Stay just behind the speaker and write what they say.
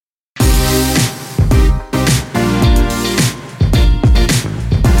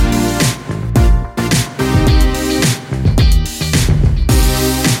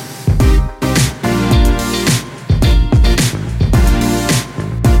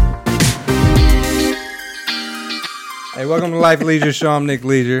Hey, welcome to Life Leisure Show. I'm Nick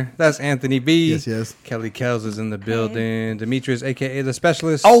Leisure. That's Anthony B. Yes. Kelly Kells is in the building. Demetrius, a.k.a. The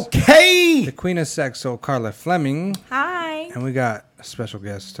Specialist. Okay. The Queen of Sex, so Carla Fleming. Hi. And we got a special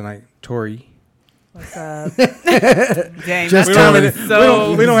guest tonight, Tori. What's up? Dang, Just We Tori.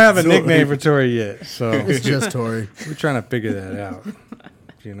 don't have a nickname for Tori yet, so It's just Tori. we're trying to figure that out.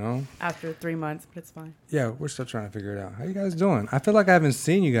 You know? After 3 months, but it's fine. Yeah, we're still trying to figure it out. How you guys doing? I feel like I haven't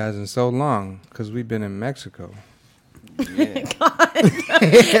seen you guys in so long because we've been in Mexico. Yeah.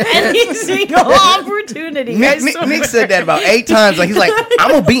 Any single opportunity. Nick said that about 8 times. Like he's like,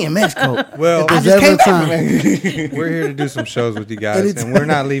 I'm gonna be in Mexico. Well, I There's just every came back from time. Mexico. we're here to do some shows with you guys, and we're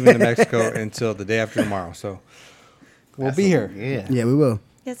not leaving to Mexico until the day after tomorrow. So we'll be here. Yeah. Yeah, we will.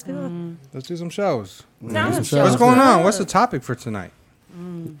 Yes, we will. Let's do some shows. Sounds shows. What's going on? What's the topic for tonight?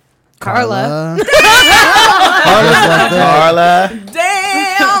 Carla. Carla.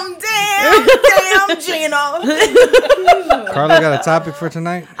 Damn, Gino. Carla got a topic for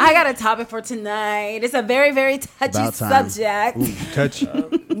tonight? I got a topic for tonight. It's a very, very touchy About time. subject. Ooh, touchy.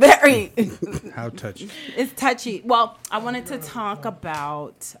 Very. How touchy? It's touchy. Well, I wanted to talk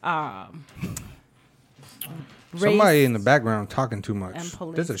about race. Somebody in the background talking too much. And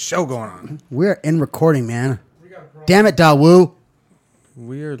police. There's a show going on. We're in recording, man. Damn it, Dawu.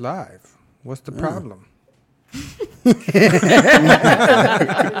 We're live. What's the problem?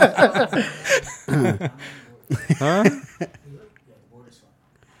 Huh?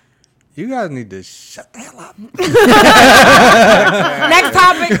 You guys need to shut the hell up. Next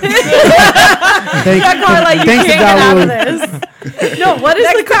topic. Carla, you Thanks, can't get out of Dawu. this. No, what is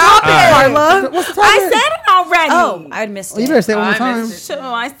the topic, Carla? I said it already. Oh, I missed You it. better say it one more time. So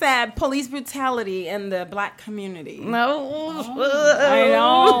I said police brutality in the black community. No.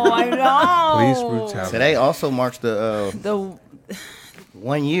 I know. Police brutality. Today also marks the The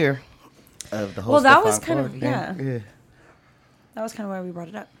 1 year of the whole. Well, that Stephon was kind of- Clark thing. yeah. That was kind of why we brought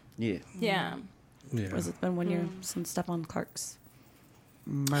it up. Yeah. yeah. Yeah. Was it's been 1 year since Stephon Clark's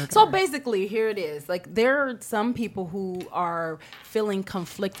murder. So basically, here it is. Like, there are some people who are feeling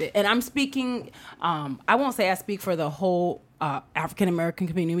conflicted. And I'm speaking, I won't say I speak for the whole African American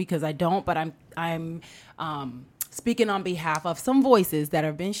community because I don't, but I'm speaking on behalf of some voices that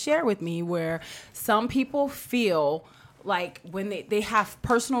have been shared with me where some people feel like when they have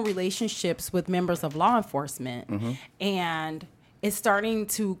personal relationships with members of law enforcement and it's starting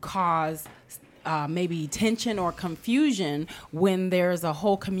to cause maybe tension or confusion when there's a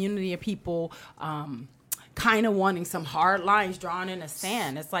whole community of people kind of wanting some hard lines drawn in the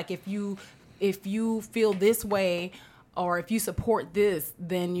sand. It's like if you feel this way or if you support this,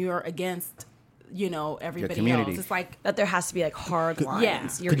 then you're against, everybody community. else. It's like, that there has to be like hard lines. Yeah.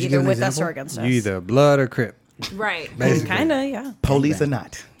 You're Could you either give an with us example? or against us. You either blood or crip. right. Basically. Kind of, yeah. Police or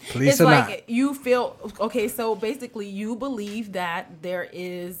not. Police It's or like not. you feel okay. So basically, you believe that there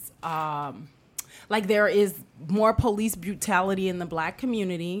is, there is more police brutality in the black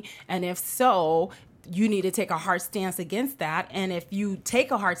community, and if so, you need to take a hard stance against that. And if you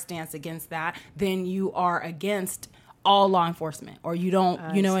take a hard stance against that, then you are against all law enforcement, or you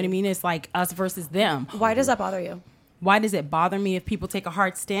don't. You know what I mean? It's like us versus them. Why does that bother you? Why does it bother me if people take a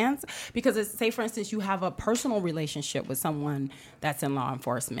hard stance? Because it's, say, for instance, you have a personal relationship with someone that's in law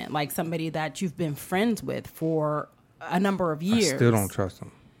enforcement, like somebody that you've been friends with for a number of years. I still don't trust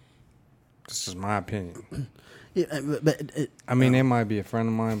them. This is my opinion. Yeah, but I mean, they might be a friend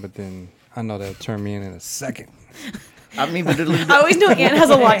of mine, but then I know they'll turn me in a second. I mean, but I always know Ant has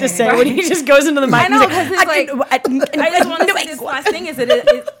a lot to say when he just goes into the mic. I know, He's because it's like, I just want to no, say this last thing. Is it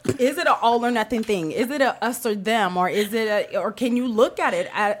an all or nothing thing? Is it a us or them, or is it or can you look at it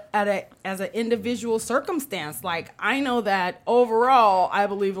as an individual circumstance? Like, I know that overall, I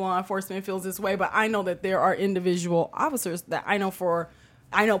believe law enforcement feels this way, but I know that there are individual officers that I know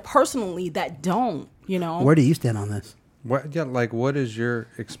personally that don't. where do you stand on this? What? Yeah, like, what is your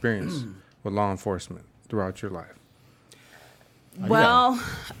experience with law enforcement throughout your life? Well,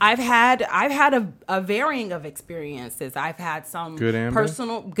 I've had a varying of experiences. I've had some Good and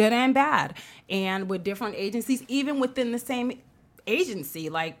personal, good and bad, and with different agencies, even within the same agency.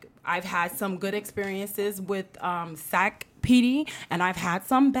 Like, I've had some good experiences with SAC PD, and I've had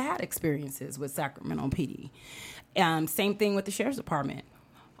some bad experiences with Sacramento PD. Same thing with the sheriff's department.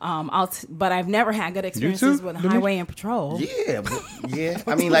 But I've never had good experiences too, with Denise? highway and patrol. yeah,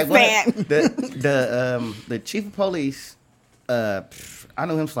 I mean, like the chief of police. I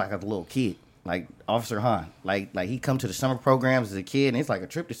knew him since like a little kid, like Officer Hahn. Like he come to the summer programs as a kid, and it's like a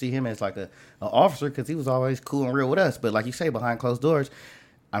trip to see him as like an officer because he was always cool and real with us. But like you say, behind closed doors,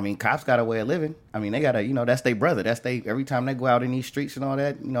 I mean, cops got a way of living. I mean, they got that's their brother. That's every time they go out in these streets and all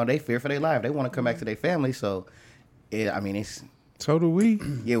that, they fear for their life. They want to come back to their family. So it's So do we.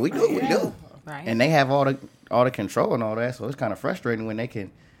 yeah, we do. Right. And they have all the control and all that, so it's kind of frustrating when they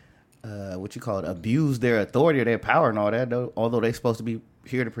can, abuse their authority or their power and all that. Though, although they're supposed to be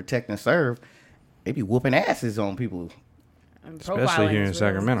here to protect and serve, they be whooping asses on people. And Especially profiling here in is real.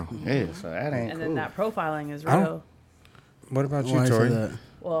 Sacramento. Yeah, so that ain't And cool. then that profiling is I don't- real. What about Why you, is Tori? that?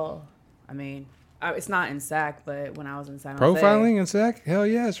 Well, I mean, it's not in SAC, but when I was in San Jose. Profiling in SAC? Hell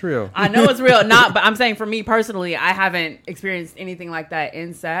yeah, it's real. I know it's real, but I'm saying for me personally, I haven't experienced anything like that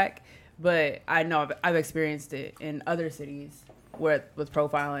in SAC, but I know I've experienced it in other cities with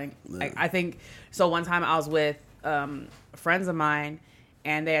profiling. I think so. One time I was with friends of mine,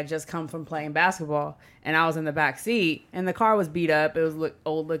 and they had just come from playing basketball, and I was in the back seat, and the car was beat up. It was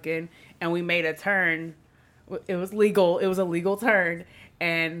old looking, and we made a turn. It was legal. It was a legal turn.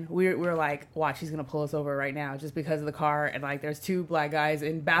 And we were like, watch, he's going to pull us over right now just because of the car. And like, there's two black guys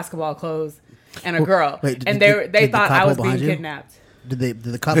in basketball clothes and a girl. Wait, and did they the thought cop I was pull being behind you? kidnapped. Did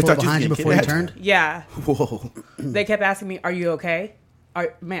the cop They pull thought you behind you was before you getting turned? Yeah. Whoa. They kept asking me, are you okay?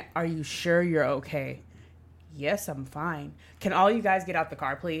 Are you sure you're okay? Yes, I'm fine. Can all you guys get out the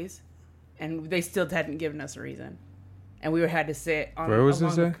car, please? And they still hadn't given us a reason. And we had to sit on. Where was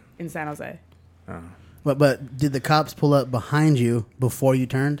this at? In San Jose. But did the cops pull up behind you before you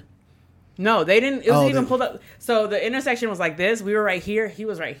turned? No, they didn't. It was Oh, even they- pulled up. So the intersection was like this. We were right here. He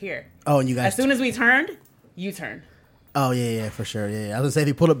was right here. Oh, and you guys. As soon as we turned, you turned. Oh yeah, for sure. Yeah. I was gonna say if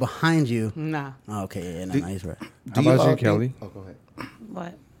he pulled up behind you. Nah. Oh, okay, yeah, no, he's right. How about you, Kelly? Oh, go ahead.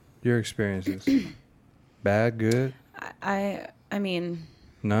 What? Your experiences. Bad, good, I mean,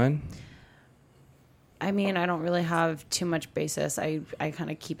 none? I don't really have too much basis. I kind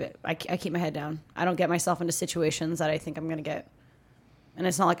of keep it. I keep my head down. I don't get myself into situations that I think I'm gonna get. And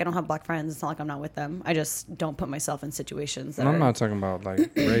it's not like I don't have black friends. It's not like I'm not with them. I just don't put myself in situations that And I'm are, not talking about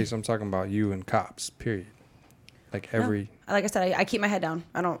like race. I'm talking about you and cops, period. Like every. No. Like I said, I keep my head down.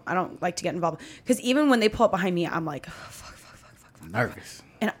 I don't like to get involved. Because even when they pull up behind me, I'm like, oh, fuck. Nervous.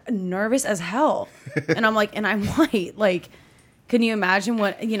 And I'm nervous as hell. And I'm like, and I'm white. Like, can you imagine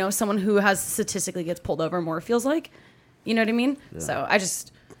what, someone who has statistically gets pulled over more feels like? You know what I mean? Yeah. So I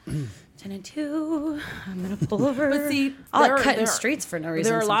just, 10 and 2, I'm going to pull over. But see, I'll like cut in streets for no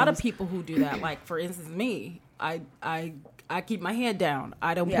reason. There are a lot of sometimes. people who do that. Like, for instance, me, I keep my head down.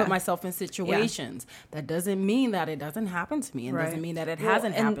 I don't put myself in situations. That doesn't mean that it doesn't happen to me. It doesn't mean that it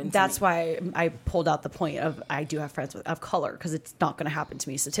hasn't happened to me. That's why I pulled out the point of I do have friends of color, because it's not going to happen to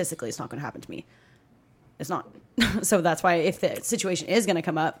me. Statistically, it's not going to happen to me. It's not. So that's why if the situation is going to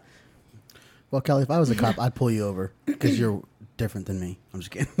come up. Well, Kelly, if I was a cop, I'd pull you over because you're different than me. I'm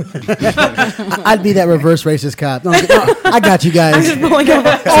just kidding. I'd be that reverse racist cop. No, I got you guys. I'm just pulling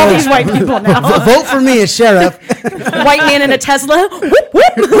over all these white people now. Vote for me as sheriff. White man in a Tesla. Whoop,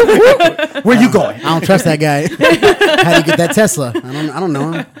 whoop. Where you going? I don't trust that guy. How do you get that Tesla? I don't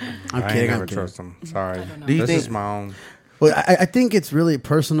know him. I'm I kidding. ain't never I'm kidding. trust them. Sorry. Do you This think- is my own. Well, I think it's really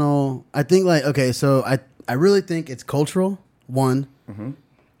personal. I think so I really think it's cultural, one,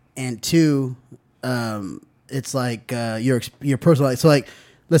 and two, it's like your personal. So like,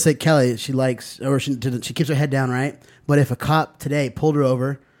 let's say Kelly, she keeps her head down, right? But if a cop today pulled her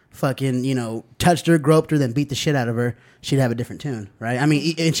over, fucking, touched her, groped her, then beat the shit out of her, she'd have a different tune, right? I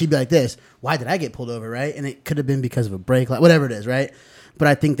mean, and she'd be like this, why did I get pulled over, right? And it could have been because of a brake light, whatever it is, right? But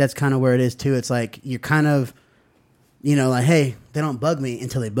I think that's kind of where it is too. It's like, you're kind of, like, hey, they don't bug me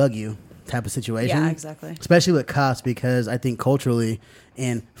until they bug you type of situation. Yeah, exactly. Especially with cops, because I think culturally,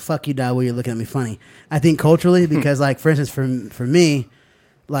 and fuck you, Dawu, you're looking at me funny. I think culturally, because like, for instance, for me,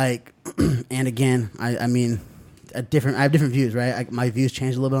 like, and again, I mean, I have different views, right? My views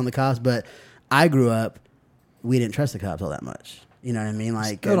changed a little bit on the cops, but I grew up, we didn't trust the cops all that much. You know what I mean?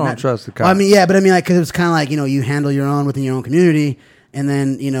 Like, Still don't trust the cops. Well, I mean, yeah, but I mean, like, because it was kind of like, you handle your own within your own community, and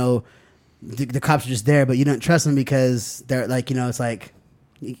then, the cops are just there, but you don't trust them because they're like, it's like,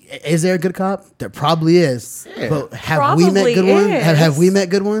 is there a good cop? There probably is. Yeah. But have we met Probably good ones? is. Have we met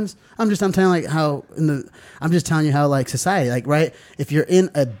good ones? I'm telling you I'm just telling you how like society, like, right? If you're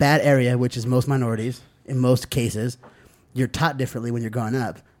in a bad area, which is most minorities in most cases, you're taught differently when you're growing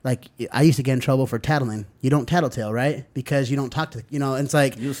up. Like, I used to get in trouble for tattling. You don't tattletale, right? Because you don't talk to, and it's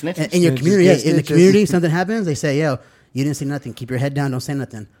like, You snitch. in your Snitches community, get in the stitches. community, something happens, they say, yo, you didn't say nothing. Keep your head down. Don't say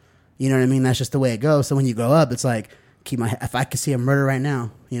nothing. You know what I mean? That's just the way it goes. So when you grow up, it's like, if I could see a murder right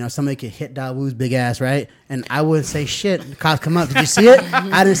now, somebody could hit Dawoo's big ass, right? And I wouldn't say shit. The cops come up. Did you see it?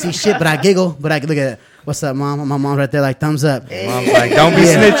 I didn't see shit, but I giggle. But I look at it. What's up, mom? My mom's right there, like thumbs up. Mom's like, don't be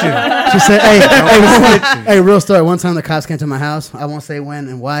snitching. She said, hey, real story. One time the cops came to my house. I won't say when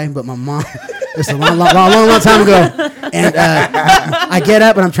and why, but my mom, it's a long time ago. And I get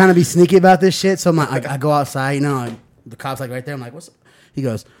up and I'm trying to be sneaky about this shit. So I go outside, you know, the cop's like right there. I'm like, what's up? He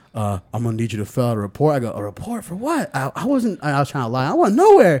goes, I'm going to need you to fill out a report. I go, a report for what? I was trying to lie. I went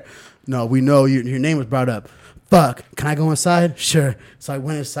nowhere. No, we know your name was brought up. Fuck, can I go inside? Sure. So I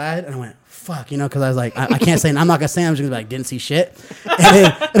went inside and I went, fuck, you know, because I was like, I can't say, I'm not going to say, I'm just going to be like, didn't see shit.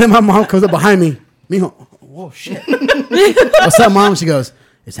 And then my mom comes up behind me. Whoa, shit. What's up, mom? She goes,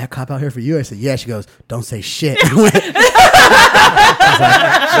 is that cop out here for you? I said, yeah. She goes, don't say shit. I went,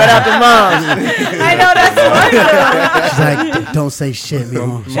 Shout out to mom. I know that's funny. she's like, don't say shit,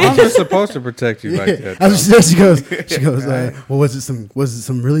 mom. Moms are supposed to protect you like that. She goes, well, was it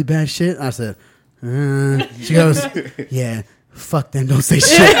some really bad shit? I said, she goes, yeah, fuck them, don't say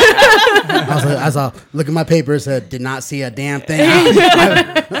shit. I was all, look at my paper, it said, did not see a damn thing.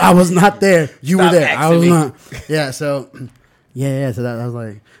 I was not there. You were there. I was not. Yeah, so, yeah, so that I was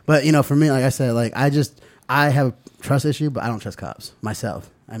like, but, you know, for me, like I said, like, I have a trust issue, but I don't trust cops myself.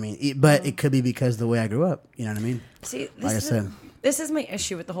 I mean, but it could be because of the way I grew up. You know what I mean? See, like I said. This is my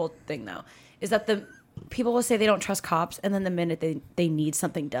issue with the whole thing, though, is that the people will say they don't trust cops, and then the minute they need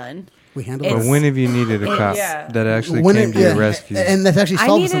something done, we handle But it. when have you needed a cop Yeah. that actually came to your rescue? And that's actually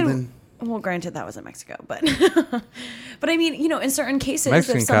solved something. Well, granted, that was in Mexico, but but I mean, you know, in certain cases,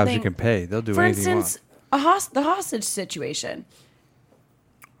 Mexican if cops something, you can pay. They'll do for anything instance, you want. the hostage situation.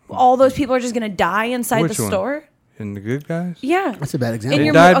 All those people are just going to die inside Which the one? store. And the good guys? Yeah, That's a bad In example. They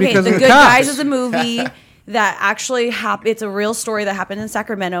your died okay, because The of the Good cops. Guys is a movie that actually happened. It's a real story that happened in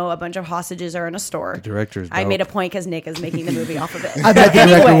Sacramento. A bunch of hostages are in a store. The director's I dope. made a point because Nick is making the movie off of it. I bet the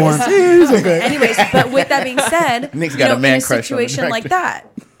director won. Anyways, but with that being said, Nick's you got know, a man in a crush on the situation like director.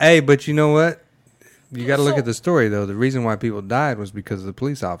 that, Hey, but you know what? You got to look at the story, though. The reason why people died was because of the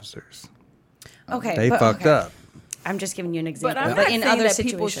police officers. okay, They but, fucked okay. up. I'm just giving you an example. But I'm not in saying other that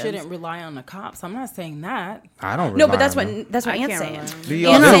situations, people shouldn't rely on the cops. I'm not saying that. I don't no, rely but that's on them. what that's what I Ant's can't saying. rely on Do you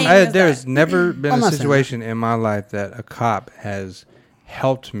Ant's all- saying is There's that- never been I'm a not saying situation in my life that a cop has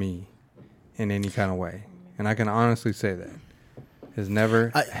helped me in any kind of way. And I can honestly say that. Has never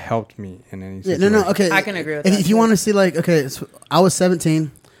helped me in any Yeah, situation. no, okay. I can agree with if, that, If you too. want to see, like, okay, so I was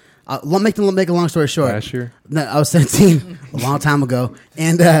 17. Make a long story short. Last year? No, I was 17 a long time ago,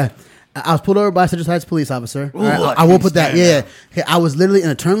 and I was pulled over by a Central Heights police officer. All right, I will put that. Yeah, okay, I was literally in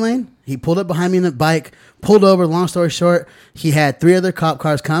a turn lane. He pulled up behind me in the bike, pulled over. Long story short, he had 3 other cop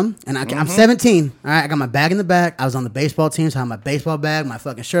cars come, and I'm 17. All right, I got my bag in the back. I was on the baseball team, so I had my baseball bag, my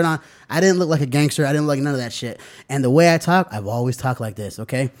fucking shirt on. I didn't look like a gangster. I didn't look like none of that shit. And the way I talk, I've always talked like this.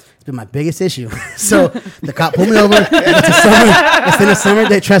 Okay, it's been my biggest issue. So the cop pulled me over. It's in the summer.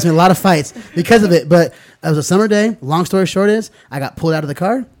 They trust me, a lot of fights because of it. But it was a summer day. Long story short is, I got pulled out of the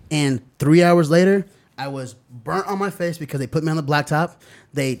car, and 3 hours later, I was burnt on my face because they put me on the blacktop.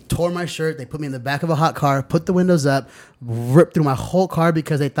 They tore my shirt. They put me in the back of a hot car, put the windows up, ripped through my whole car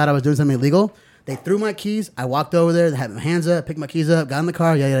because they thought I was doing something illegal. They threw my keys. I walked over there. They had my hands up, picked my keys up, got in the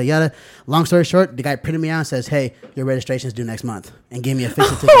car, yada, yada, yada. Long story short, the guy printed me out and says, hey, your registration is due next month, and gave me a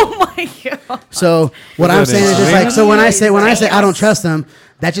fixed ticket. Oh my god! So what I'm that saying is just insane? like, so when I say I don't trust them,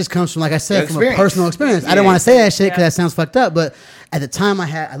 that just comes from, like I said, from a Experience. personal experience. I didn't want to say that shit because that sounds fucked up, but at the time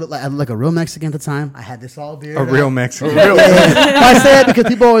I looked like a real Mexican at the time. I had this all beard. A real Mexican. Yeah. I say it because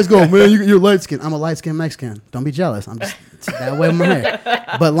people always go, man, you're light skinned. I'm a light skinned Mexican. Don't be jealous. I'm just that way with my hair.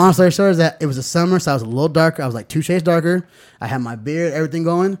 But long story short is that it was a summer, so I was a little darker. I was like 2 shades darker. I had my beard, everything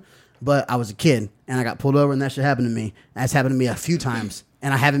going, but I was a kid and I got pulled over, and that shit happened to me. That's happened to me a few times,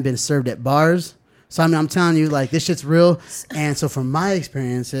 and I haven't been served at bars. So I mean, I'm telling you, like, this shit's real. And so from my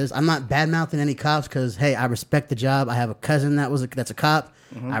experiences, I'm not bad mouthing any cops because, hey, I respect the job. I have a cousin that's a cop.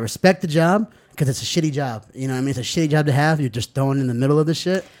 I respect the job because it's a shitty job. You know what I mean? It's a shitty job to have. You're just thrown in the middle of this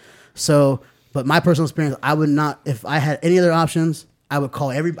shit. So, but my personal experience, I would not, if I had any other options, I would call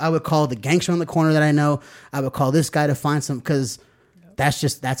the gangster on the corner that I know. I would call this guy to find some, because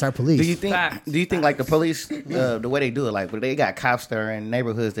that's our police. Do you think? Facts. Do you think like the police, the way they do it, like when they got cops that are in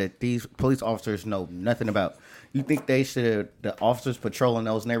neighborhoods that these police officers know nothing about? You think the officers patrolling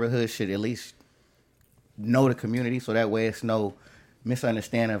those neighborhoods should at least know the community, so that way it's no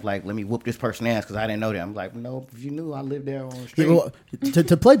misunderstanding of like, let me whoop this person ass because I didn't know them. I'm like, no, if you knew I lived there on the street. Yeah, well,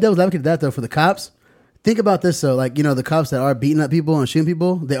 to play devil's advocate to that, though, for the cops, think about this, though. Like, you know, the cops that are beating up people and shooting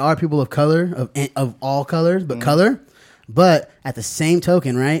people, they are people of color, of all colors, but color. But at the same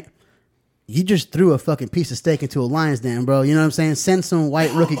token, right, You just threw a fucking piece of steak into a lion's den, bro. You know what I'm saying? Send some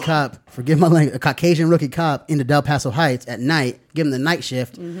white rookie cop, forgive my language, a Caucasian rookie cop into Del Paso Heights at night, give him the night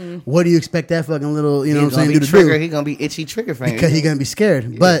shift. What do you expect that fucking little, you know what I'm saying, dude to do? He's going to be itchy trigger finger. Because he's going to be scared.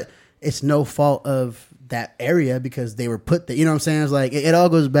 Yeah. But it's no fault of that area because they were put there. You know what I'm saying? It's like, it all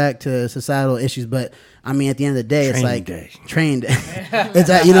goes back to societal issues. But, I mean, at the end of the day, it's like trained. It's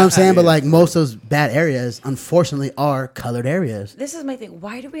like, you know what I'm saying? But, like, most of those bad areas, unfortunately, are colored areas. This is my thing.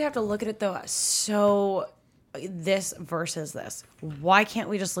 Why do we have to look at it, though, so this versus this? Why can't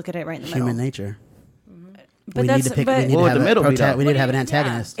we just look at it right in the middle? Human nature. But we need to pick. We need to have an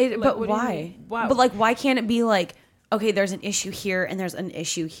antagonist. But why? But, like, why can't it be like, okay, there's an issue here and there's an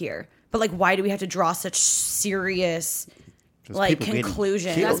issue here? But, like, why do we have to draw such serious, like,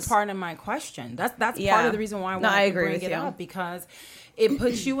 conclusions? That's part of my question. That's part of the reason why I wanted to bring it up, because it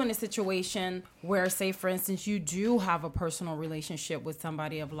puts you in a situation where, say, for instance, you do have a personal relationship with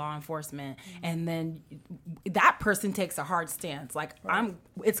somebody of law enforcement, and then that person takes a hard stance. Like,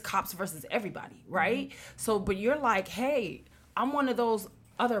 it's cops versus everybody, right? So, but you're like, hey, I'm one of those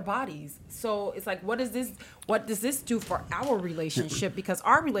other bodies. So it's like, what does this do for our relationship? Because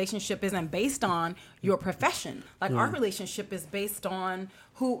our relationship isn't based on your profession. Like, our relationship is based on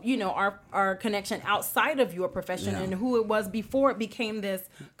who, you know, our connection outside of your profession and who it was before it became this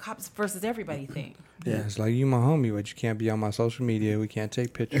cops versus everybody thing. Yeah, it's like, you my homie, but you can't be on my social media. We can't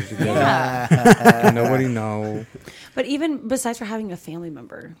take pictures together. And nobody know. But even besides for having a family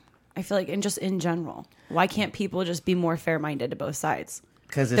member, I feel like, and just in general, why can't people just be more fair-minded to both sides?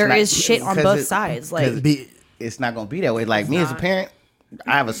 Because there is shit on both sides. Like, it's not going to be that way. Like, me as a parent,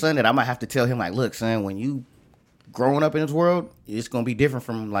 I have a son that I might have to tell him, like, look, son, when you growing up in this world, it's going to be different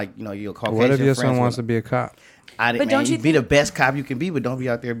from, like, you know, your Caucasian friends. What if your son wants to be a cop? Don't you be the best cop you can be, but don't be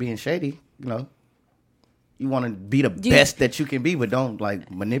out there being shady, you know? You want to be the best that you can be, but don't,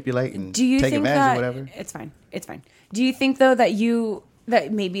 like, manipulate and take advantage or whatever. It's fine. It's fine. Do you think, though, that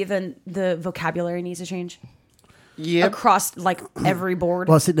maybe the vocabulary needs to change? Yeah, across like every board.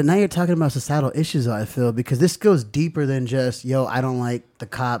 Well, see, now you're talking about societal issues, I feel, because this goes deeper than just, yo, I don't like the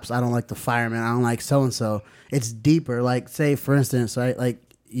cops, I don't like the firemen, I don't like so and so. It's deeper. Like, say, for instance, right, like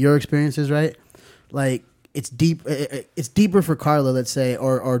your experiences, right? Like, it's deep. It's deeper for Carla, let's say,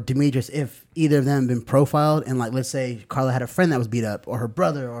 or Demetrius, if either of them have been profiled, and like, let's say Carla had a friend that was beat up, or her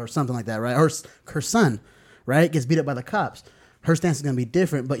brother, or something like that, right? Or her son, right, gets beat up by the cops. Her stance is going to be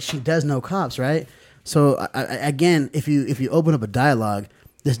different, but she does know cops, right? So again, if you open up a dialogue,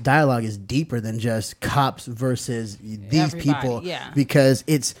 this dialogue is deeper than just cops versus these people, because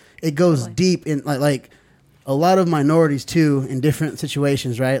it goes deep in like a lot of minorities too in different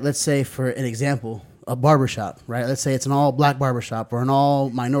situations, right? Let's say, for an example, a barbershop, right? Let's say it's an all black barbershop or an all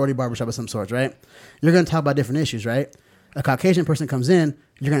minority barbershop of some sorts, right? You're going to talk about different issues, right? A Caucasian person comes in,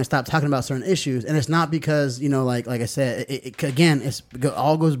 you're going to stop talking about certain issues, and it's not because, you know, like I said, it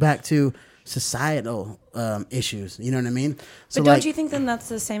all goes back to societal issues. You know what I mean? So, but don't you think then that's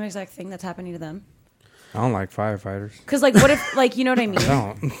the same exact thing that's happening to them? I don't like firefighters. Because, like, what if, like, you know what I mean? I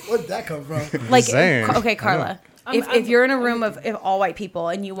don't. Where'd that come from? Like, okay, Carla, if you're in a room of all white people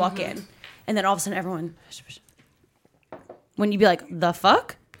and you walk in, and then all of a sudden everyone, when you be like, the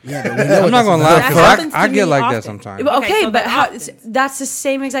fuck? Yeah, I'm not gonna lie, because I get like that sometimes. Okay, but that's the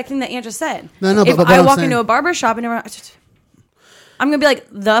same exact thing that Ann just said. No, if I walk into a barber shop and everyone, I'm gonna be like,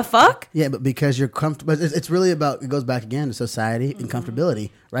 the fuck? Yeah, but because you're comfortable, it's really about, it goes back again to society and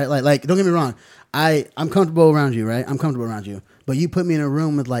comfortability, right? Like don't get me wrong, I'm comfortable around you, right? I'm comfortable around you, but you put me in a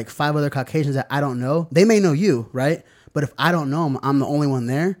room with like 5 other Caucasians that I don't know. They may know you, right? But if I don't know them, I'm the only one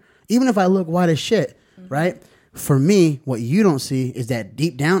there. Even if I look white as shit, right? For me, what you don't see is that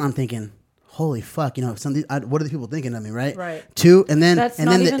deep down, I'm thinking, holy fuck, you know, what are the people thinking of me, right? Right. Two, and then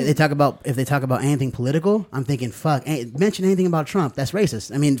they talk about, if they talk about anything political, I'm thinking, fuck, mention anything about Trump, that's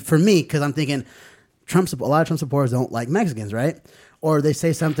racist. I mean, for me, because I'm thinking, a lot of Trump supporters don't like Mexicans, right? Or they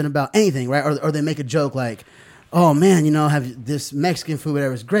say something about anything, right? Or they make a joke like, oh man, you know, have this Mexican food,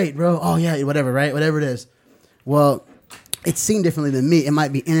 whatever, is great, bro. Oh yeah, whatever, right? Whatever it is. Well, it's seen differently than me. It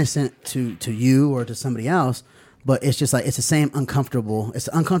might be innocent to you or to somebody else, but it's just like, it's the same uncomfortable. It's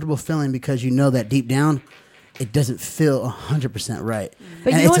an uncomfortable feeling because you know that deep down, it doesn't feel 100% right.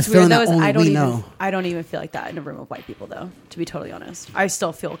 But and you know what's weird though is I don't even feel like that in a room of white people though, to be totally honest. I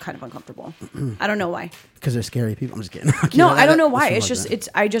still feel kind of uncomfortable. I don't know why. Because they're scary people. I'm just kidding. No, I don't know why. It's just,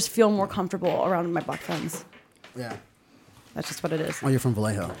 I just feel more comfortable around my black friends. Yeah. That's just what it is. Oh, you're from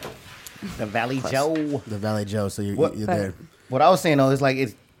Vallejo. The Valley Joe. The Valley Joe, so you're there. What I was saying though is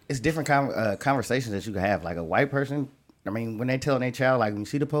like it's different conversations that you can have. Like a white person I mean, when they telling their child, like, when you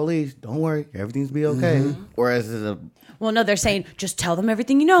see the police, don't worry, everything's be okay. Whereas it's a Well, no, they're saying just tell them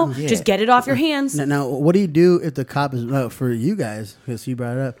everything you know. Yeah. Just get it off your hands. Now, what do you do if the cop is for you guys? Because you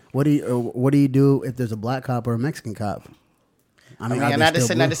brought it up. What do you do if there's a black cop or a Mexican cop? I mean, not to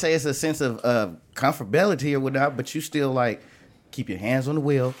say it's a sense of comfortability or whatnot, but you still like keep your hands on the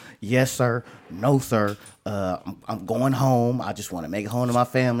wheel. Yes, sir. No, sir. I'm going home. I just want to make it home to my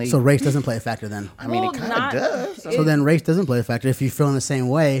family. So race doesn't play a factor then. I mean, Well, it kind of does. So then race doesn't play a factor if you're feeling the same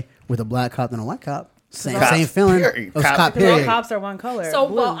way with a black cop than a white cop. Same Cops, feeling. period. It's Cops, cop Because all period. cops are one color. So,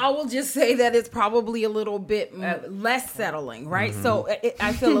 blue. well, I will just say that it's probably a little bit less settling, right? So,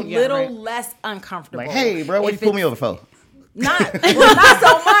 I feel a little less uncomfortable. Like, hey, bro, what you if pull me it's over for? not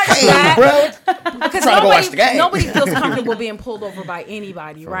so much, Matt. Bro, Because trying to go watch the game. nobody feels comfortable being pulled over by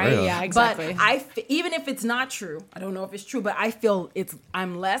anybody, right? real. Yeah, exactly. But even if it's not true, I don't know if it's true, but I feel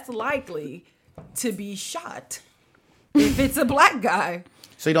I'm less likely to be shot if it's a black guy.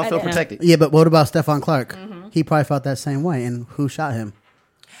 so you don't feel protected. Yeah, but what about Stephon Clark? He probably felt that same way. And who shot him?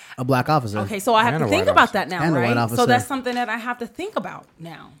 A black officer. Okay, so I have And to a think white about officer. that now, And a white right? officer. So that's something that I have to think about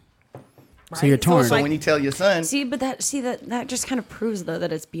now. So you're torn. it's So like- when you tell your son, See, but that just kind of proves though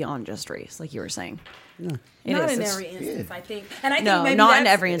that it's beyond just race, like you were saying. It not is. in It's- every instance, I think. And I think No, maybe not in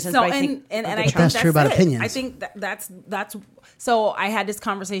that's- every instance, So, but I think- and I But think that's true about it. opinions. I think that's. So I had this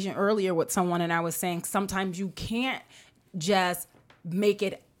conversation earlier with someone, and I was saying sometimes you can't just make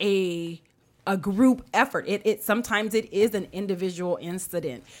it a group effort. It sometimes it is an individual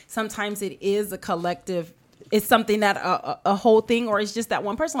incident. Sometimes it is a collective. It's something that a whole thing, or it's just that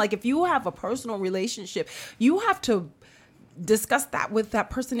one person. Like if you have a personal relationship, you have to discuss that with that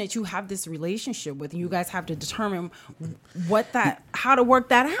person that you have this relationship with. You guys have to determine how to work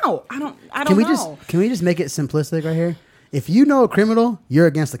that out. I don't know. Can we just make it simplistic right here? If you know a criminal, you're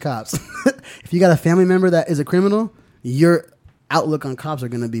against the cops. If you got a family member that is a criminal, your outlook on cops are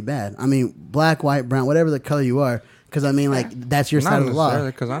going to be bad. I mean, black, white, brown, whatever the color you are. Because I mean, like that's your side of the law.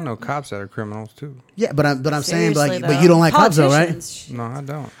 Because I know cops that are criminals too. Yeah, but I'm saying, Seriously, but though. you don't like cops, though, right? Politicians, No, I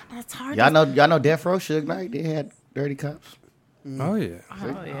don't. That's hard. y'all know Death Row, Suge Knight, they had dirty cops. Oh yeah.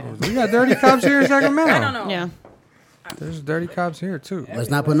 We got dirty cops here in Sacramento. I don't know. Yeah. There's dirty cops here too. Let's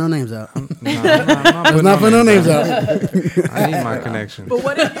not put no names out. No, Let's not put no names out. I need my connections. But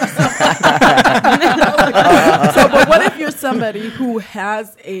what if you're what if you're somebody who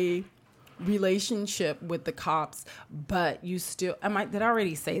has a relationship with the cops, but you still did I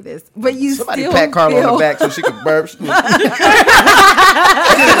already say this? But you Somebody still pat Carla on feel, the back so she could burp. It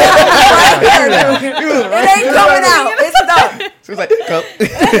ain't coming out. It's done. She was like, "Cup."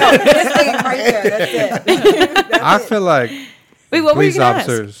 This ain't right there. That's it. I feel like Wait, what were you police going to ask?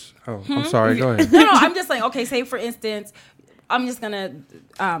 officers. Oh, I'm sorry. Go ahead. No, I'm just saying, okay, say for instance, I'm just gonna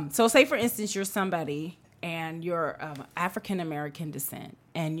so say for instance you're somebody and you're African American descent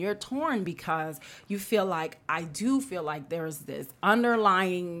and you're torn because you feel like I do feel like there's this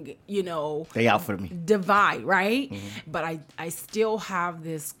underlying, They out for me. divide, right? But I still have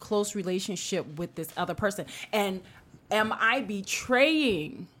this close relationship with this other person. And am I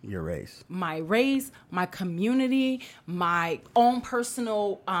betraying Your race. my race, my community, my own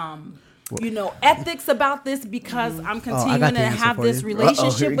personal ethics about this because I'm I got continuing the to answer have for this you.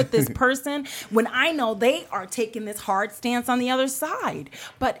 relationship with this person when I know they are taking this hard stance on the other side.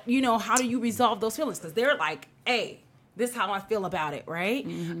 But, how do you resolve those feelings? Because they're like, hey, this is how I feel about it, right?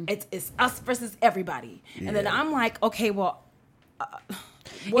 It's us versus everybody. And then I'm like, okay, well,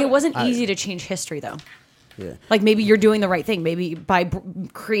 It wasn't easy to change history, though. Yeah. Like maybe you're doing the right thing. Maybe by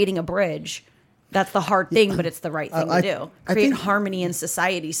creating a bridge, that's the hard thing, but it's the right thing to do. I Create think- harmony in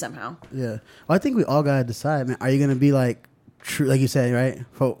society somehow. Yeah. Well, I think we all gotta decide, man. Are you gonna be like true, like you said, right?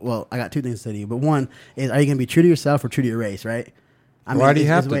 Well, I got two things to say to you, but one is, are you gonna be true to yourself or true to your race, right? I Why do you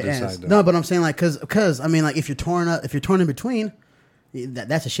it's have the to way it decide ends. that? No, but I'm saying like, cause I mean, like if you're torn in between,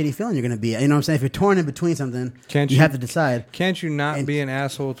 that's a shitty feeling you're gonna be. You know what I'm saying? If you're torn in between something, you have to decide. Can't you not And- be an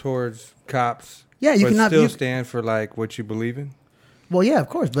asshole towards cops? Yeah, you but cannot still be- stand for like what you believe in. Well, yeah, of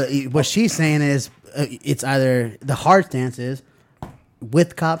course. But what she's saying is, it's either the hard stance is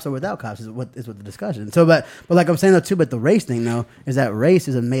with cops or without cops is what the discussion. So, but like I'm saying though too, but the race thing though is that race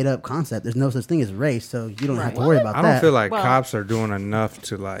is a made up concept. There's no such thing as race, so you don't have to worry about I that. don't feel like Well- cops are doing enough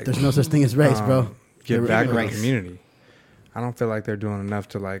to like There's no such thing as race, bro. get You're back with right. the community. I don't feel like they're doing enough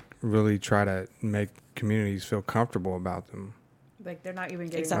to like really try to make communities feel comfortable about them. Like they're not even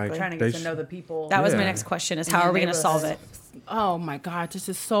getting Exactly. trying to They get to know the people. That was my Yeah. next question: is In how the are we going to solve it? neighborhood. Oh my God, this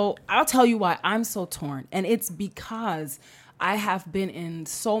is so. I'll tell you why I'm so torn. And it's because I have been in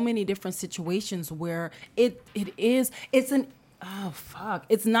so many different situations where it's Oh, fuck.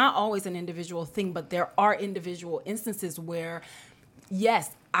 It's not always an individual thing, but there are individual instances where,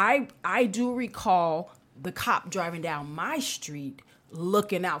 yes, I do recall the cop driving down my street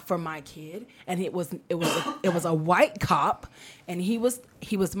looking out for my kid, and it was a white cop, and he was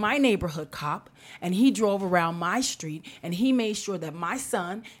my neighborhood cop, and he drove around my street, and he made sure that my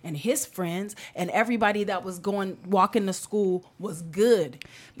son and his friends and everybody that was walking to school was good.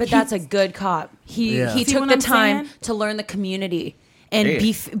 But that's a good cop. He See took what the I'm time saying? to learn the community and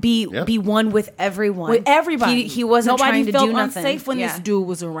Yeah. be one with everyone. With everybody, He wasn't Nobody trying to felt do nothing. unsafe when this dude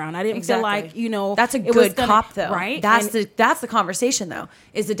was around. I didn't feel like that's a it was good gonna- cop though. right? That's And- that's the conversation though.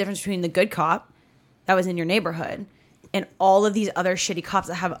 Is the difference between the good cop that was in your neighborhood and all of these other shitty cops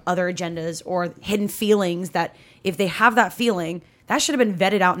that have other agendas or hidden feelings that if they have that feeling, that should have been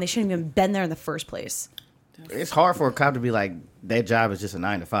vetted out and they shouldn't have even been there in the first place. It's hard for a cop to be like, their job is just a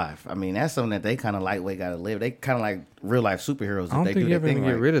 9 to 5. I mean, that's something that they kind of lightweight got to live. They kind of like real life superheroes. If I don't they think do you're their ever going thing to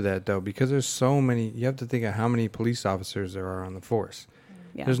get right. rid of that, though, because there's so many. You have to think of how many police officers there are on the force.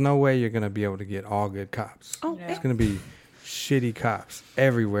 Yeah. There's no way you're going to be able to get all good cops. Oh, It's going to be shitty cops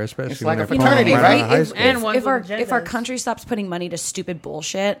everywhere, especially It's like when a they're calling fraternity, them right right? out of high If, school. And ones if our with if our agendas. country stops putting money to stupid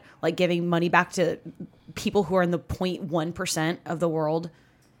bullshit, like giving money back to people who are in the 0.1% of the world,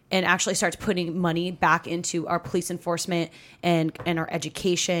 and actually starts putting money back into our police enforcement and our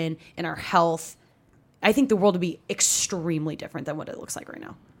education and our health, I think the world would be extremely different than what it looks like right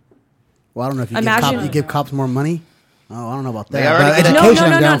now. Well, I don't know if you Imagine- you give cops more money. Oh, I don't know about that. They already But get- No, education,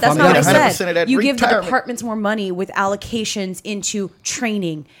 no, I'm no, down for. that's I'm not what I down for. said. 100% of that You give the retirement. departments more money with allocations into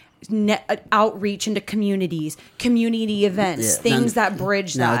training, outreach into communities, community events, Yeah. things Now- that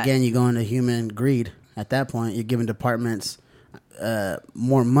bridge Now that. again, you go into human greed. At that point, you're giving departments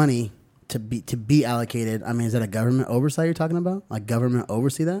more money to be allocated. I mean, is that a government oversight you're talking about? Like government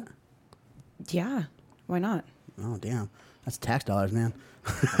oversee that? Yeah, why not? Oh, damn, that's tax dollars, man.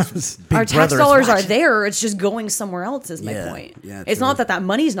 Our tax Brother is dollars are watching. there. It's just going somewhere else. Is my Yeah, point. yeah, It's true. not that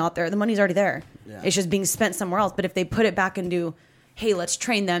money's not there. The money's already there. Yeah. It's just being spent somewhere else. But if they put it back into, hey, let's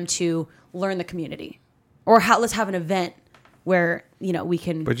train them to learn the community, or let's have an event where we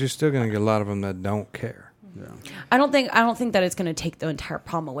can. But you're still going to get a lot of them that don't care. I don't think that it's going to take the entire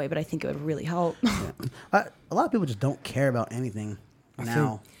problem away, but I think it would really help. A lot of people just don't care about anything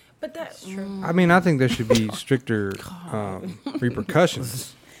now. But that's true. I mean, I think there should be stricter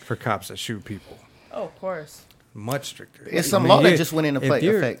repercussions for cops that shoot people. Oh, of course. Much stricter. It's some I mean, law that you- just went into if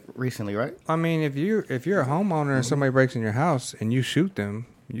you're- effect recently, right? I mean, if you're a homeowner and somebody breaks in your house and you shoot them,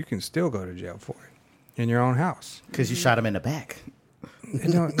 you can still go to jail for it in your own house. Because you shot him in the back,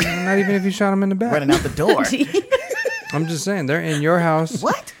 Not even if you shot them in the back. running out the door. I'm just saying they're in your house.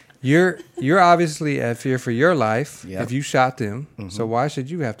 What? You're obviously at fear for your life Yep. if you shot them. So why should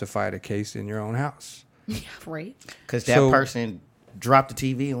you have to fight a case in your own house? Right? Because that So- person dropped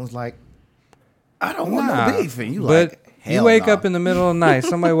the TV and was like, I don't want Nah, no beef. And you but like, you hell wake nah. up in the middle of the night.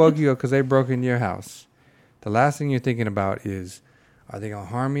 Somebody woke you up because they broke into your house. The last thing you're thinking about is, are they gonna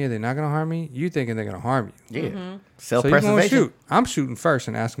harm me? Are they not gonna harm me? You thinking they're gonna harm you? Yeah. Mm-hmm. So you're gonna Self-preservation. shoot. I'm shooting first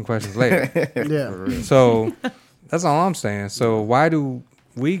and asking questions later. Yeah, So that's all I'm saying. So why do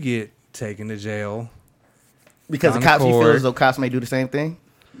we get taken to jail? Because the On cops, you feel court. as though cops may do the same thing?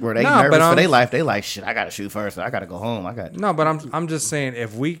 Where they No, but nervous for I'm- their life. They like, shit, I got to shoot first. I got to go home. No, but I'm just saying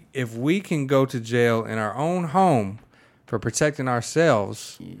if we can go to jail in our own home for protecting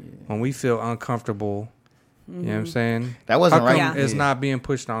ourselves when we feel uncomfortable, you know what I'm saying? That wasn't How come right. It's Yeah. not being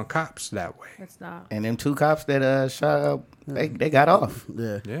pushed on cops that way. It's not. And them two cops that shot up, they got off.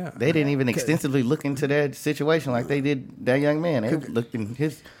 yeah. Yeah. They didn't even extensively look into that situation like they did that young man. They looked in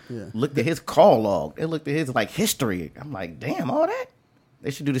looked at his call log. They looked at his like history. I'm like, damn, all that. They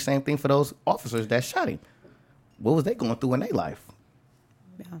should do the same thing for those officers that shot him. What was they going through in their life?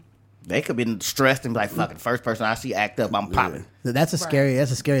 Yeah. They could have been stressed and be like, fucking first person I see act up, I'm popping. That's a scary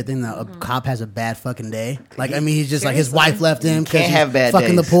thing that a cop has a bad fucking day. Like, I mean, he's just like his wife left him. 'cause Can't he's have bad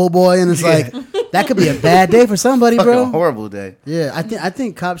fucking days. the pool boy, and it's like that could be a bad day for somebody, Fucking bro. horrible day. Yeah, I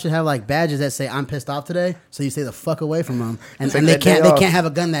think cops should have like badges that say "I'm pissed off today," so you stay the fuck away from them, and Take they that day can't off. have a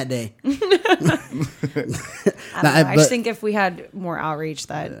gun that day. I don't know. I just think if we had more outreach,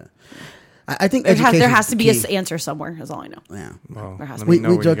 that I think there education has to be is an answer somewhere. Is all I know. Yeah. Well, There has let to me We know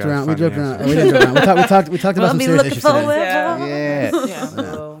where you joked guys around. We find the joked around. answer. We joked around. We talked about some be serious looking issues for today. Yeah. Yeah.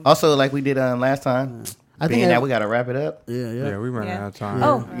 So, Also, like we did last time, I think being I- that we got to wrap it up. Yeah. Yeah, we running Yeah. out of time.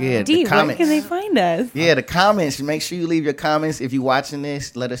 Oh, Yeah, D, the where comments. can they find us? Yeah, the comments. Make sure you leave your comments. If you're watching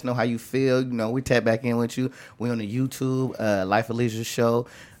this, let us know how you feel. You know, we tap back in with you. We're on the YouTube, Life of Leisure show.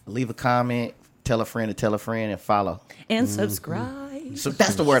 Leave a comment, tell a friend, and follow. And subscribe. So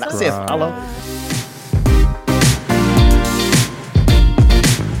that's the word I said, follow.